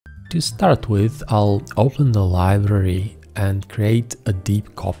To start with, I'll open the library and create a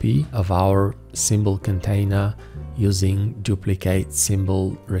deep copy of our symbol container using duplicate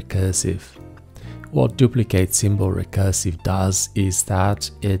symbol recursive. What duplicate symbol recursive does is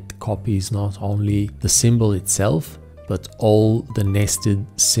that it copies not only the symbol itself, but all the nested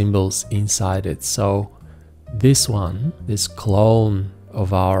symbols inside it. So this one, this clone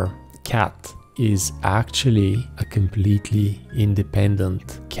of our cat, is actually a completely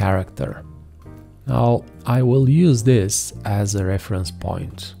independent character. Now I will use this as a reference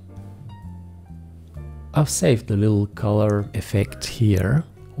point. I've saved the little color effect here,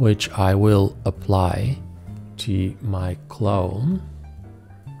 which I will apply to my clone,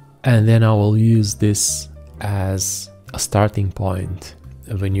 and then I will use this as a starting point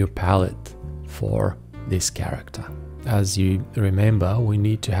of a new palette for this character. As you remember, we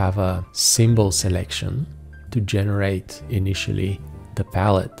need to have a symbol selection to generate initially the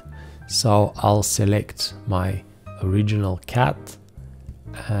palette. So I'll select my original cat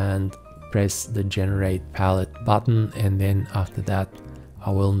and press the generate palette button, and then after that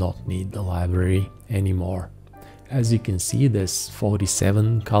I will not need the library anymore. As you can see, there's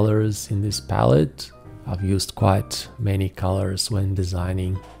 47 colors in this palette. I've used quite many colors when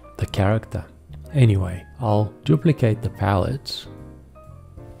designing the character. Anyway, I'll duplicate the palette,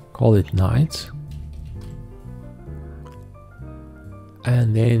 call it night,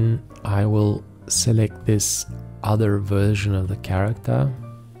 and then I will select this other version of the character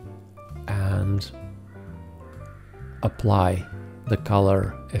and apply the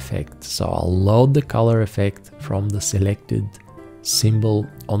color effect. So I'll load the color effect from the selected symbol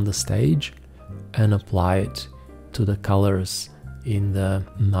on the stage and apply it to the colors in the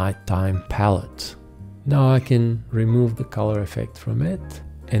nighttime palette. Now I can remove the color effect from it,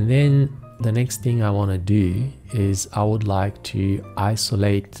 and then the next thing I want to do is I would like to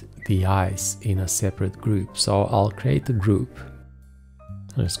isolate the eyes in a separate group. So I'll create a group,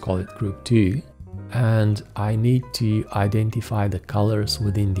 let's call it group 2, and I need to identify the colors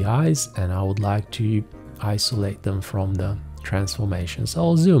within the eyes, and I would like to isolate them from the transformation. So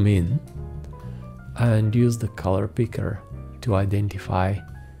I'll zoom in and use the color picker to identify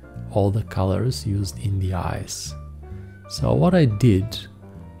all the colors used in the eyes. So what I did,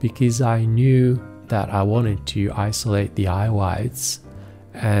 because I knew that I wanted to isolate the eye whites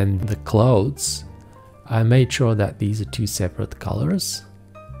and the clothes, I made sure that these are two separate colors.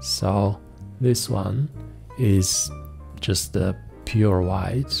 So this one is just the pure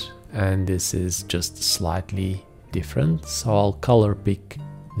white and this is just slightly different. So I'll color pick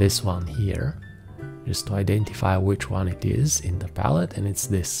this one here just to identify which one it is in the palette, and it's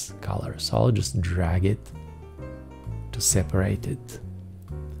this color. So I'll just drag it to separate it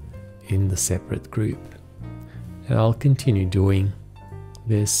in the separate group, and I'll continue doing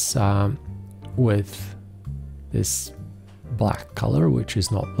this with this black color, which is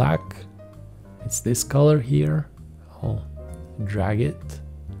not black, it's this color here. I'll drag it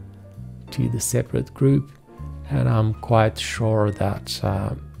to the separate group, and I'm quite sure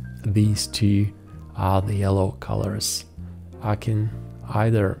that these two are the yellow colors. I can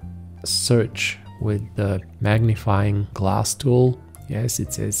either search with the magnifying glass tool, yes,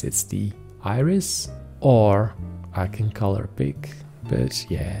 it says it's the iris, or I can color pick, but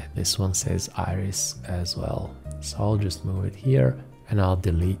yeah, this one says iris as well. So I'll just move it here and I'll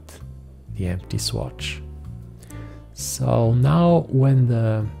delete the empty swatch. So now when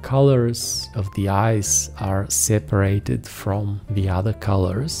the colors of the eyes are separated from the other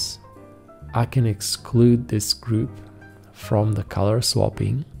colors, I can exclude this group from the color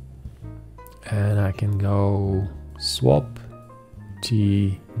swapping, and I can go swap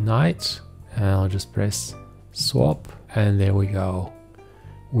to night, and I'll just press swap, and there we go.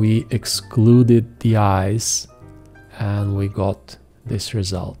 We excluded the eyes and we got this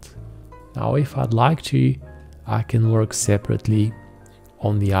result. Now if I'd like to, I can work separately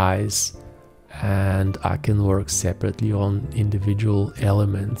on the eyes, and I can work separately on individual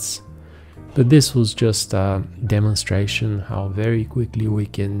elements. But this was just a demonstration how very quickly we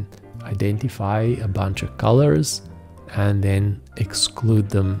can identify a bunch of colors and then exclude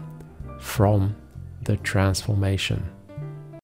them from the transformation.